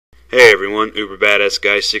Hey everyone, Uber Badass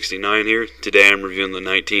Guy 69 here. Today I'm reviewing the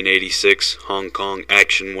 1986 Hong Kong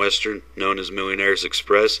action western known as Millionaire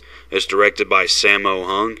Express. It's directed by Sammo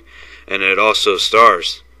Hung, and it also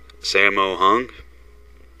stars Sammo Hung,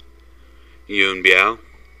 Yuen Biao,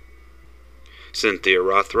 Cynthia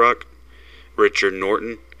Rothrock, Richard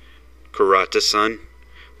Norton, Karate Sun,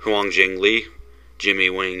 Huang Jing Lee, Jimmy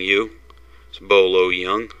Wang Yu, Bolo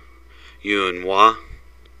Young, Yuen Hua,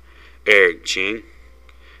 Eric Ching,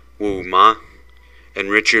 Wu Ma,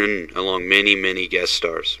 and Richard, along many guest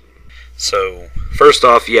stars. So, first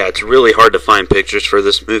off, yeah, it's really hard to find pictures for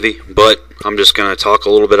this movie, but I'm just going to talk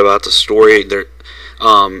a little bit about the story. There's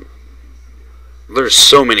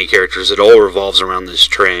so many characters. It all revolves around this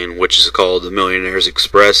train, which is called the Millionaire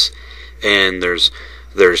Express, and there's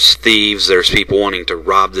thieves, there's people wanting to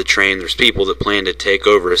rob the train, there's people that plan to take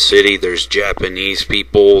over a city, there's Japanese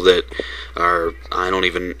people that are, I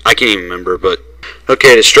can't even remember, but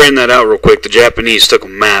okay, to straighten that out real quick, the Japanese took a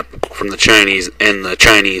map from the Chinese, and the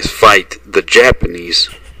Chinese fight the Japanese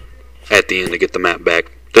at the end to get the map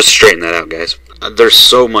back. Just to straighten that out, guys. There's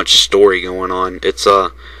so much story going on. It's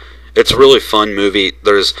a really fun movie.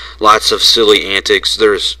 There's lots of silly antics.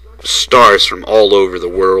 There's stars from all over the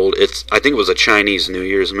world. I think it was a Chinese New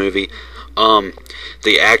Year's movie.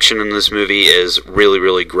 The action in this movie is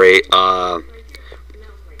really great. There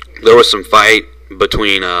was some fight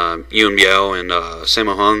between Yuen Biao and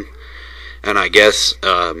Sammo Hung, and I guess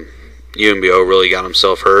Yuen Biao really got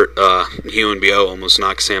himself hurt. Yuen Biao almost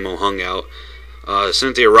knocked Sammo Hung out.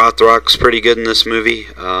 Cynthia Rothrock's pretty good in this movie,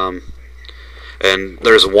 and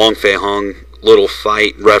there's a Wong Fei Hung little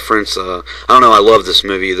fight reference. I don't know, I love this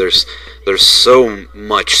movie. There's so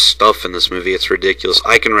much stuff in this movie, it's ridiculous.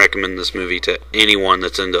 I can recommend this movie to anyone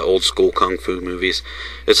that's into old school kung fu movies.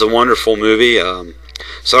 It's a wonderful movie.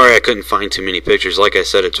 Sorry I couldn't find too many pictures. Like I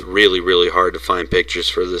said, it's really hard to find pictures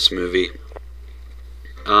for this movie.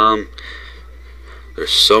 There's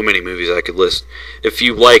so many movies I could list. If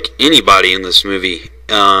you like anybody in this movie,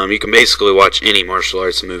 you can basically watch any martial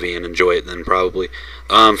arts movie and enjoy it then, probably.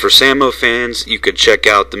 For Sammo fans, you could check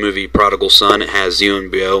out the movie Prodigal Son. It has Yuen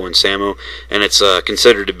Biao and Sammo, and it's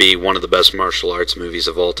considered to be one of the best martial arts movies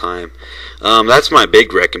of all time. That's my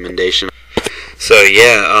big recommendation. So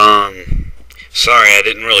yeah, sorry I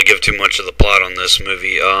didn't really give too much of the plot on this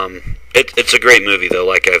movie. It's a great movie though,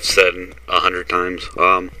 like I've said 100 times.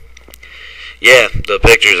 Yeah, the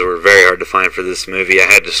pictures were very hard to find for this movie. I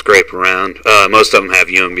had to scrape around. Most of them have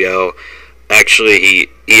Yuen Biao. Actually, he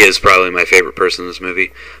is probably my favorite person in this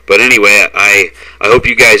movie. But anyway, I hope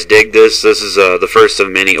you guys dig this. This is the first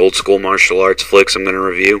of many old school martial arts flicks I'm going to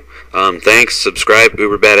review. Thanks, subscribe,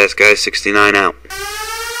 Uber Badass Guy 69 out.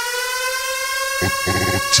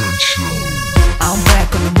 Attention.